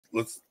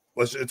let's.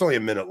 It's only a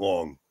minute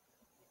long.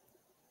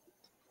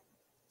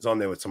 It's on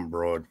there with some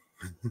broad.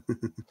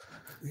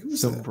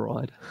 Some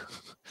broad.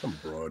 Some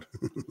broad.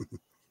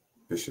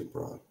 Bishop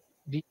Broad.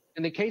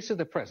 In the case of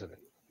the president,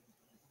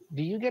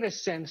 do you get a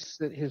sense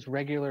that his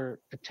regular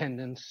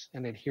attendance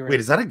and adherence? Wait,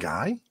 is that a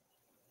guy?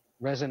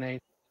 Resonate.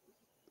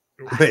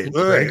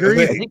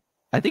 Wait.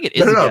 I think it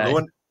is a guy. The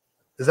one,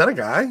 is that a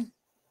guy?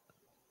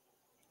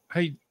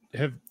 I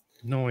have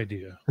no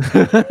idea.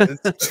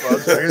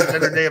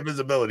 Transgender day of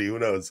visibility. Who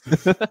knows?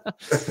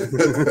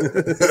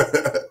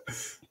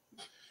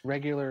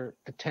 Regular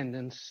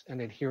attendance and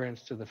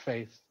adherence to the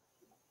faith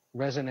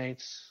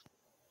resonates.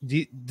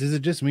 Does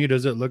it just me, or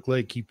does it look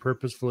like he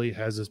purposefully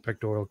has his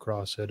pectoral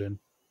cross hidden?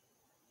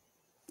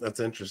 That's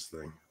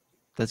interesting.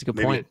 That's a good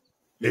point.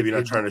 Maybe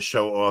not trying to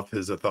show off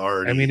his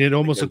authority. I mean, it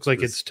almost looks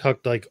like it's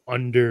tucked like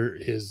under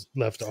his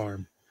left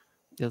arm.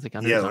 It was like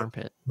under his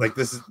armpit. Like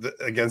this is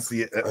against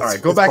the. All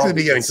right, go back to the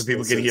beginning so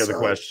people can hear the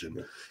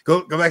question.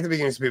 Go back to the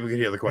beginning so people can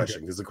hear the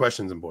question because the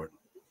question's important.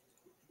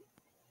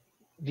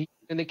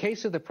 In the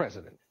case of the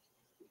president,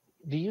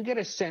 do you get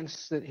a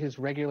sense that his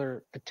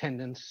regular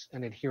attendance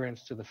and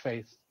adherence to the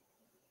faith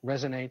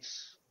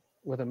resonates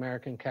with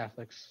American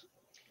Catholics?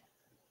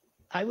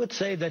 I would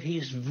say that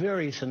he's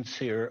very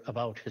sincere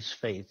about his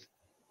faith.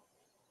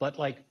 But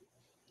like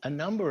a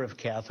number of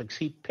Catholics,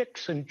 he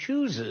picks and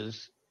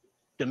chooses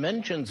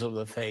dimensions of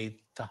the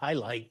faith to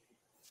highlight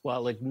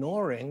while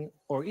ignoring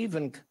or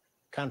even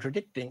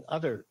contradicting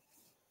other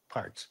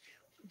parts.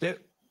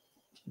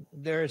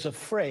 There is a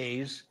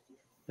phrase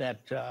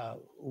that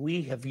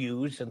we have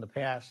used in the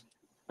past,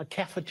 a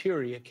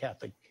cafeteria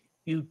Catholic.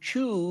 You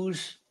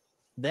choose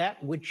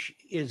that which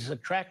is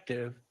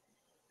attractive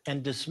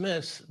and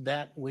dismiss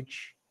that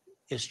which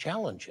is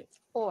challenging.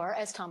 Or,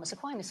 as Thomas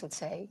Aquinas would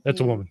say,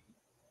 that's a woman.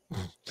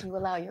 You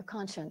allow your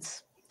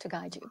conscience to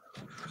guide you.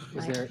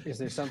 Right? Is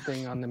there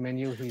something on the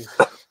menu he's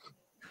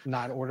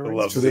not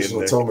ordering?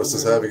 Traditional Thomas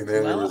is having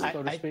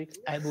the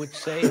I would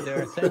say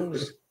there are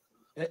things,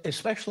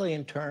 especially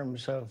in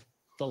terms of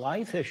the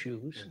life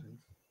issues,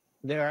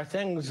 there are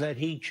things that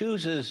he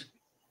chooses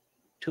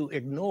to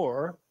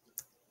ignore,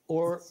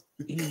 or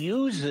he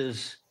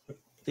uses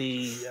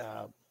the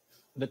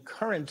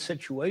current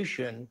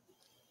situation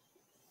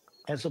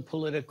as a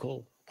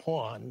political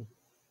pawn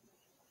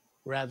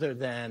rather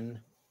than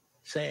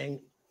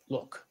saying,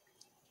 look,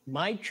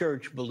 my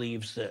church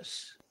believes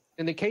this.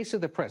 In the case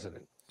of the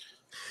president.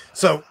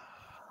 So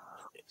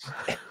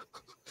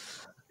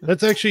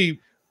that's actually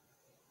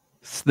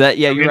that.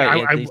 Yeah, you're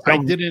right. I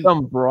didn't.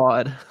 Some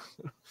broad.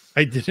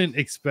 I didn't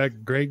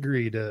expect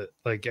Gregory to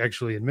like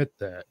actually admit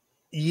that.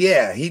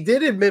 Yeah, he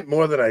did admit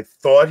more than I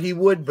thought he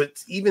would, but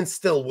even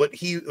still, what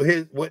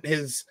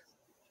his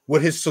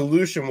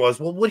solution was,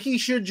 well, what he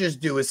should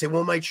just do is say,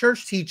 well, my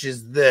church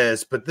teaches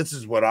this, but this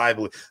is what I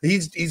believe.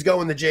 He's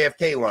going the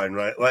JFK line,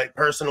 right? Like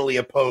personally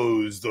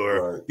opposed,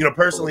 or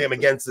personally I'm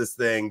against this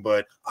thing,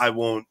 but I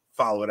won't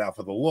follow it out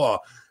for the law.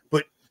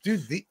 But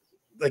dude,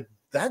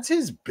 that's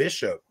his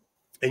bishop,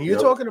 and you're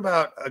talking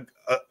about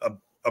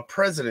a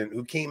president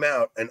who came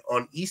out and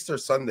on Easter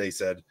Sunday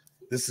said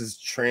this is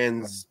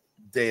trans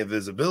day of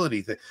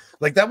visibility thing.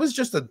 Like that was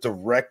just a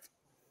direct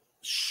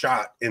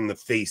shot in the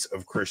face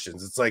of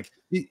Christians. It's like,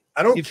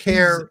 I don't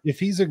care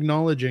if he's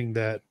acknowledging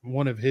that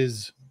one of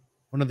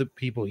the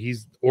people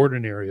he's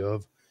ordinary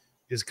of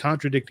is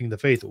contradicting the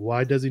faith.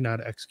 Why does he not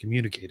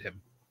excommunicate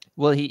him?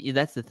 Well,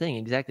 that's the thing.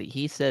 Exactly.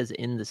 He says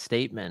in the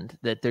statement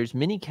that there's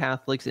many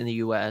Catholics in the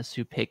U.S.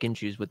 who pick and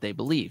choose what they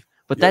believe.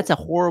 But that's a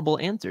horrible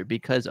answer,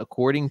 because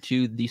according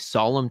to the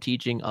solemn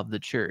teaching of the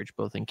church,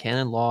 both in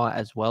canon law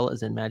as well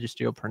as in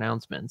magisterial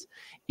pronouncements,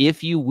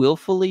 if you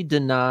willfully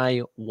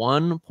deny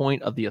one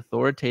point of the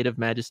authoritative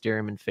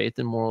magisterium in faith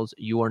and morals,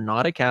 you are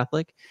not a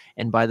Catholic.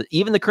 And by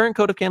even the current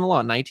Code of Canon Law,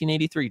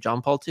 1983,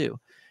 John Paul II,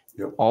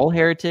 all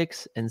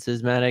heretics and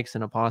schismatics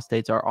and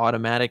apostates are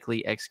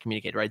automatically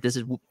excommunicated, right? This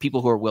is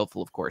people who are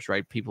willful, of course,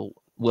 right? People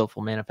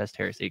willful, manifest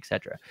heresy,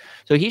 etc.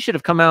 So he should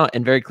have come out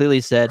and very clearly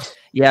said,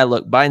 yeah,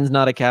 look, Biden's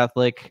not a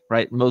Catholic,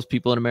 right? Most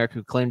people in America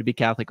who claim to be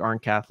Catholic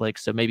aren't Catholic,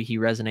 so maybe he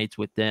resonates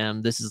with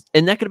them.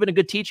 And that could have been a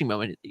good teaching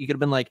moment. You could have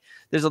been like,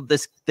 there's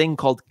this thing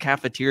called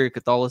Cafeteria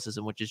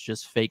Catholicism, which is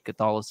just fake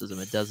Catholicism.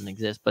 It doesn't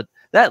exist. But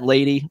that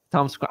lady,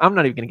 Thomas, I'm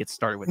not even going to get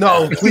started with that.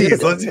 No,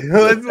 please, let's get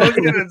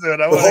into it.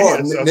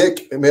 Hold on,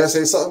 Nick, may I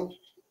say something?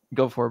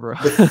 Go for it, bro.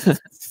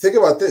 Think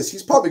about this.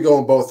 He's probably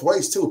going both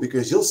ways, too,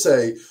 because you'll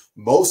say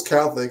most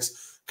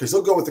Catholics, because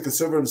he'll go with the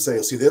conservative and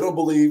say, see, they don't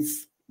believe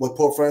what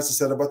Pope Francis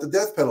said about the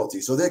death penalty,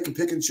 so they can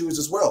pick and choose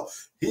as well.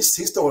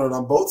 He's throwing it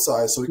on both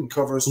sides so he can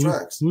cover his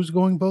tracks. Who's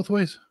going both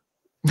ways?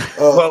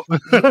 Well,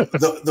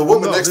 the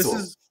woman next to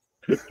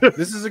him.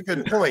 This is a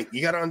good point.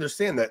 You got to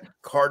understand that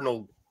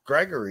Cardinal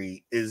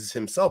Gregory is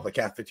himself a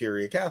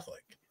Cafeteria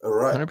Catholic. All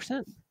right.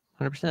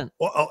 100%.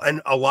 Well, and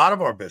a lot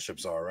of our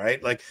bishops are,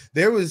 right? Like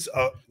there was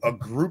a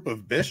group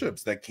of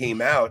bishops that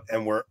came out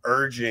and were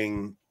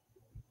urging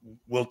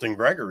Wilton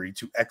Gregory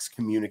to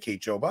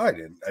excommunicate Joe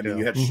Biden. I mean,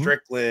 you had Mm-hmm.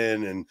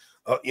 Strickland and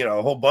you know,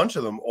 a whole bunch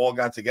of them all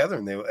got together,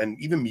 and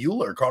even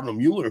Mueller, Cardinal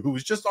Mueller, who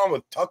was just on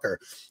with Tucker.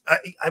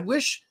 I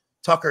wish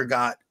Tucker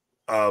got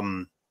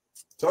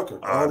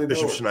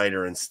Bishop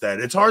Schneider instead.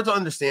 It's hard to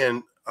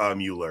understand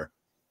Mueller.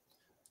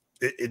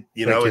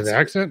 You like know, his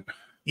accent.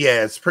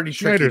 Yeah, it's pretty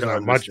tricky. Schneider's to not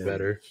understand. much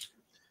better.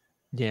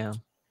 Yeah.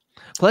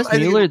 Plus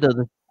Mueller,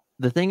 though,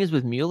 the thing is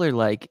with Mueller,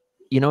 like,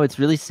 you know, it's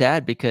really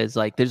sad because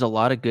like there's a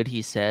lot of good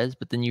he says,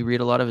 but then you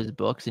read a lot of his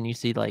books and you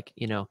see like,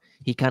 you know,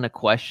 he kind of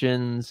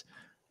questions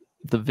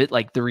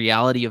the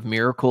reality of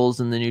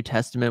miracles in the New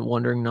Testament,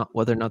 wondering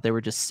whether or not they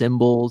were just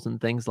symbols and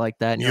things like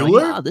that. And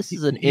Mueller? Like, this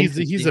is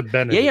he's a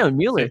Benedict. Yeah,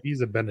 Mueller. He's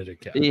a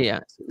Benedict.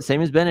 Yeah,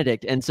 same as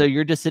Benedict. And so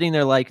you're just sitting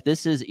there like,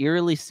 this is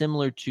eerily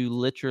similar to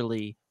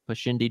literally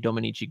Pascendi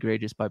Dominici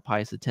Gregis by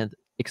Pius X,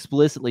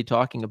 explicitly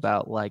talking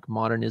about like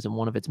modernism.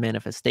 One of its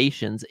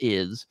manifestations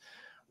is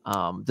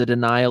the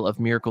denial of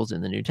miracles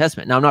in the New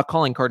Testament. Now, I'm not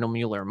calling Cardinal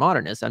Mueller a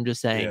modernist. I'm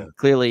just saying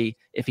clearly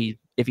if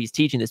he's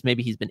teaching this,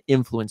 maybe he's been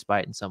influenced by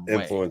it in some way.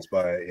 Influenced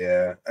by it,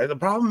 yeah. And the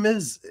problem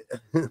is,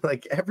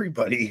 like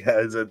everybody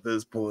has at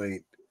this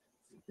point.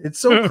 It's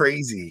so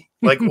crazy.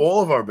 Like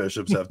all of our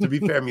bishops have. To be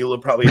fair, Mueller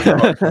probably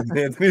has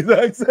Anthony's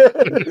accent.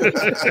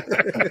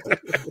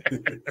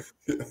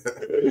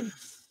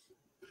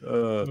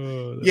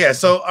 Yeah.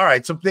 So all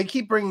right. So they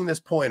keep bringing this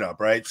point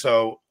up, right?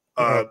 So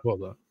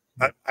hold on.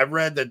 I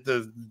read that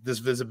this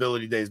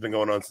visibility day has been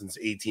going on since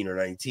 18 or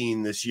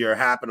 19. This year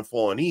happened to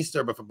fall on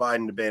Easter, but for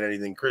Biden to ban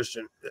anything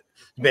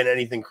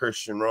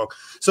Christian wrong.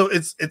 So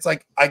it's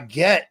like, I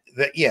get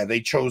that, yeah,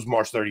 they chose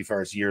March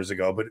 31st years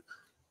ago, but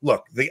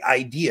look, the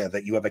idea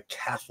that you have a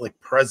Catholic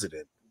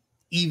president,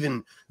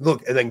 and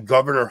then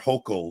Governor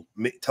Hochul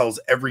tells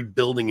every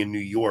building in New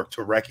York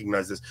to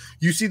recognize this.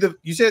 You see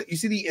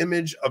the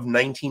image of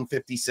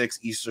 1956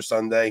 Easter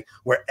Sunday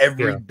where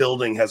every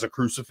building has a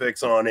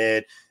crucifix on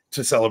it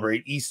to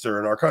celebrate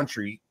Easter in our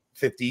country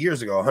 50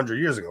 years ago, 100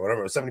 years ago,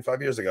 whatever,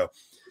 75 years ago.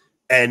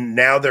 And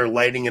now they're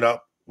lighting it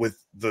up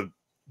with the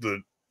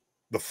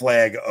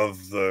flag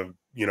of the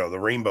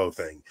rainbow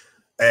thing.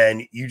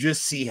 And you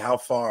just see how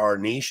far our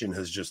nation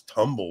has just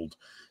tumbled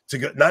to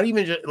go. Not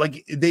even just,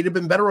 like, they'd have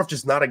been better off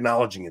just not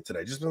acknowledging it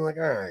today. Just been like,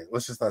 all right,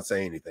 let's just not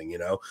say anything,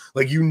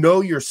 like,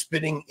 you're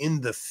spitting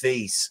in the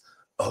face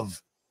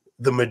of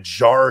the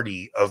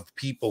majority of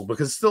people,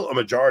 because still a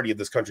majority of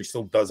this country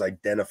still does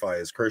identify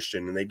as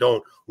Christian and they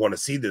don't want to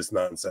see this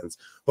nonsense.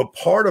 But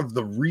part of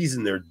the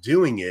reason they're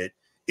doing it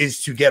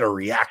is to get a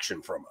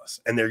reaction from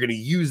us. And they're going to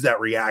use that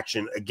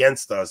reaction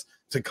against us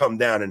to come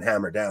down and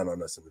hammer down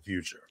on us in the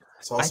future.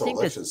 It's also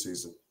election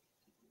season.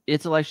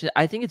 It's election.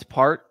 I think it's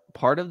part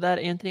of that,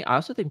 Anthony. I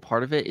also think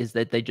part of it is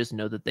that they just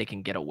know that they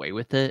can get away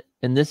with it.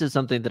 And this is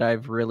something that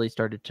I've really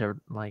started to,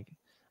 like,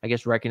 I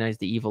guess, recognize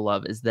the evil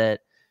of, is that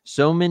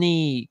so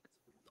many,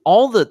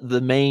 all the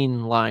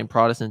mainline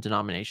Protestant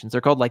denominations,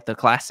 they're called like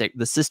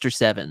the Sister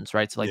Sevens,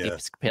 right? So like the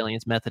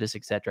Episcopalians, Methodists,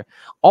 etc.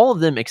 All of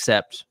them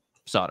accept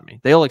sodomy.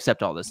 They all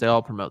accept all this. They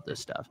all promote this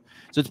stuff.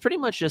 So it's pretty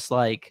much just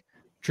like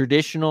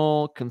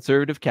traditional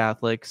conservative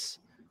Catholics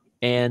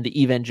and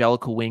the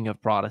evangelical wing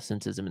of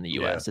Protestantism in the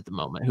U.S. at the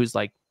moment, who's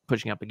like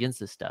pushing up against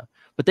this stuff.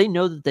 But they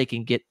know that they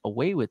can get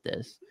away with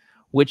this,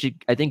 which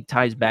I think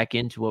ties back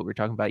into what we're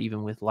talking about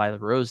even with Lila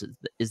Rose,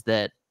 is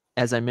that,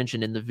 as I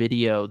mentioned in the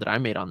video that I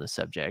made on this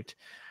subject,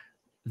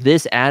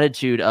 this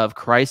attitude of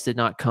Christ did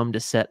not come to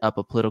set up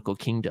a political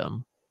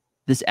kingdom,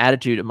 this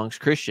attitude amongst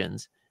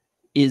Christians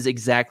is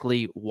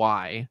exactly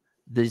why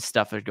this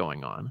stuff is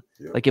going on.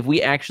 Yeah. Like, if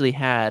we actually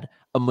had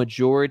a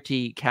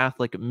majority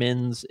Catholic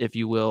men's, if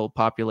you will,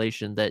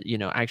 population that,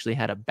 actually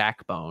had a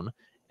backbone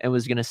and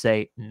was going to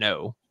say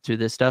no to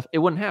this stuff, it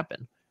wouldn't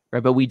happen,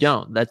 right? But we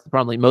don't. That's the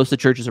problem. Like, most of the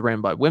churches are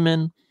ran by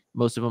women.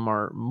 Most of them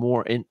are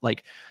more in,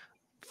 like,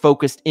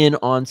 focused in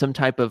on some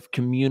type of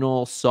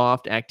communal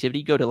soft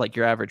activity. Go to like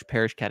your average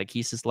parish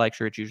catechesis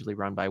lecture. It's usually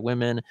run by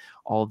women.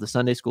 All of the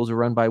Sunday schools are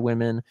run by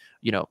women.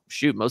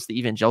 Most of the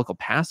evangelical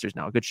pastors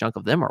now, a good chunk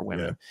of them are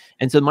women. Yeah.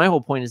 And so my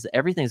whole point is that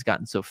everything's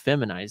gotten so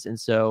feminized. And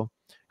so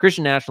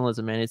Christian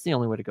nationalism, man, it's the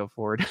only way to go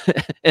forward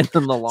in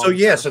the long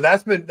term. So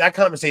that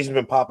conversation's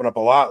been popping up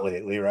a lot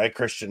lately, right?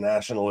 Christian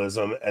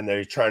nationalism, and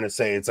they're trying to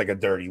say it's like a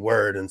dirty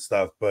word and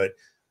stuff, but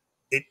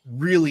it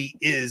really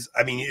is.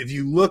 I mean, if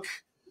you look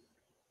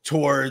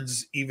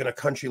towards even a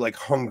country like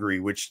Hungary,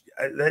 which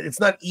it's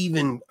not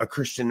even a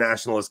Christian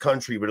nationalist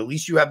country, but at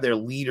least you have their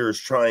leaders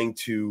trying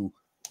to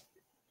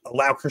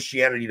allow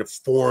Christianity to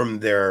form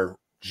their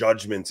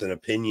judgments and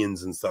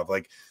opinions and stuff.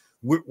 Like,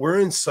 we're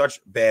in such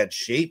bad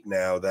shape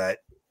now that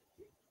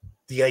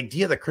the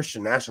idea that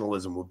Christian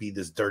nationalism would be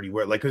this dirty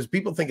word, like, because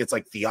people think it's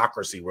like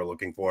theocracy we're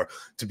looking for,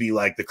 to be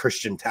like the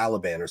Christian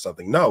Taliban or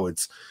something. No,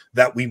 it's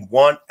that we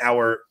want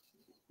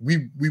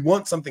we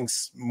want something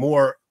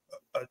more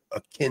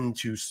akin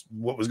to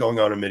what was going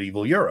on in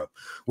medieval Europe,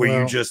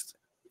 where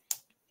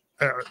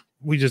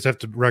we just have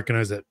to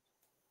recognize that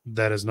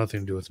has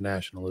nothing to do with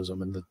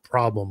nationalism. And the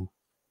problem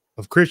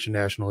of Christian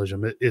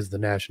nationalism is the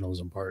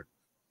nationalism part.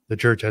 The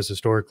church has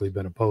historically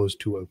been opposed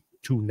to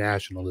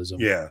nationalism.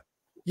 Yeah.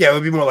 Yeah, it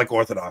would be more like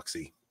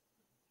orthodoxy.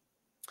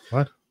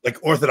 What? Like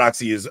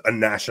orthodoxy is a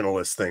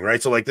nationalist thing, right?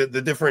 So like the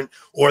different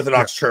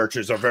Orthodox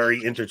churches are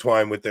very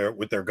intertwined with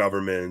their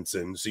governments,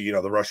 and so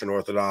the Russian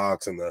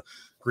Orthodox and the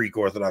Greek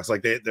Orthodox,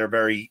 like they're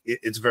very,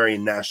 it's very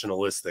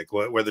nationalistic.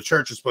 Where the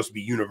church is supposed to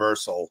be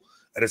universal,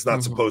 and it's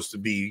not supposed to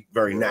be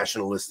very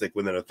nationalistic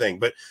within a thing.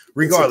 But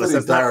regardless,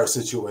 it's a pretty dire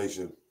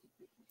situation.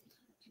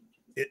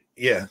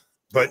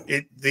 But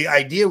the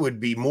idea would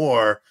be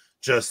more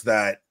just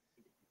that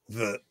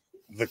the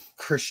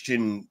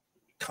Christian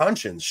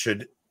conscience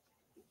should.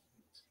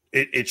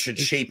 It should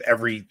shape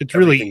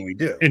everything we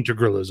do.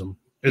 Integralism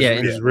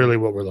is really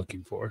what we're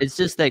looking for. It's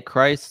just that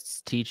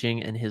Christ's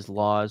teaching and his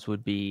laws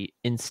would be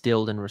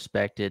instilled and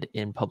respected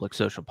in public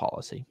social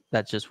policy.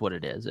 That's just what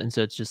it is. And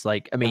so it's just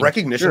like, I mean,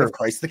 recognition of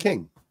Christ the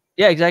King.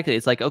 Yeah, exactly.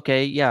 It's like,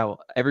 okay, yeah,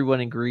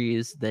 everyone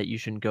agrees that you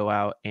shouldn't go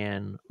out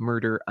and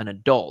murder an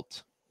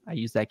adult. I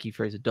use that key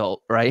phrase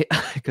adult, right?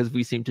 Because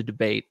we seem to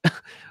debate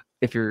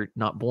if you're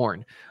not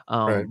born.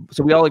 So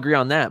we all agree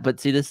on that.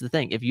 But see, this is the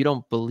thing. If you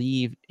don't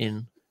believe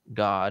in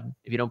God,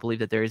 if you don't believe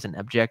that there is an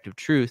objective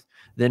truth,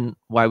 then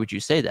why would you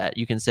say that?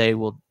 You can say,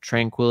 well,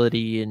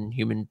 tranquility and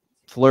human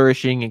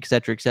flourishing, et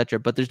cetera,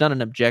 but there's not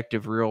an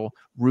objective real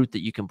root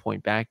that you can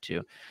point back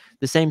to.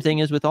 The same thing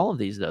is with all of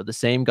these, though. The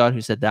same God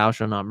who said thou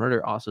shalt not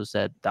murder also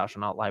said thou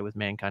shalt not lie with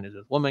mankind as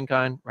with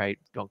womankind, right?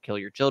 Don't kill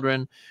your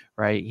children,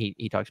 right?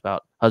 He talks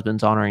about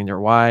husbands honoring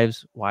their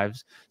wives,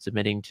 wives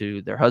submitting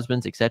to their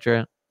husbands,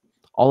 etc.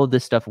 All of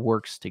this stuff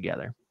works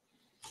together.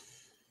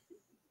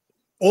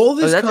 All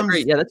this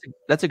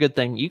that's a good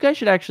thing. You guys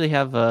should actually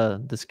have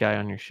this guy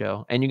on your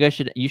show, and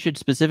you should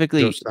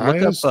specifically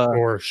Josias look up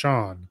or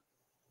Sean.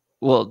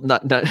 Well,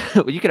 not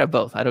well, you could have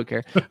both. I don't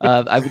care.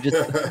 I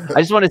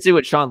just want to see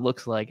what Sean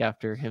looks like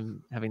after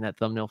him having that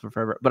thumbnail for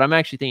forever. But I'm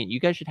actually thinking you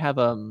guys should have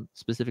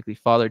specifically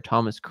Father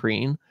Thomas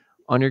Crean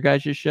on your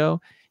guys' show.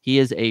 He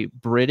is a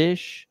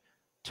British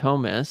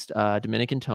Thomist, Dominican Thomist.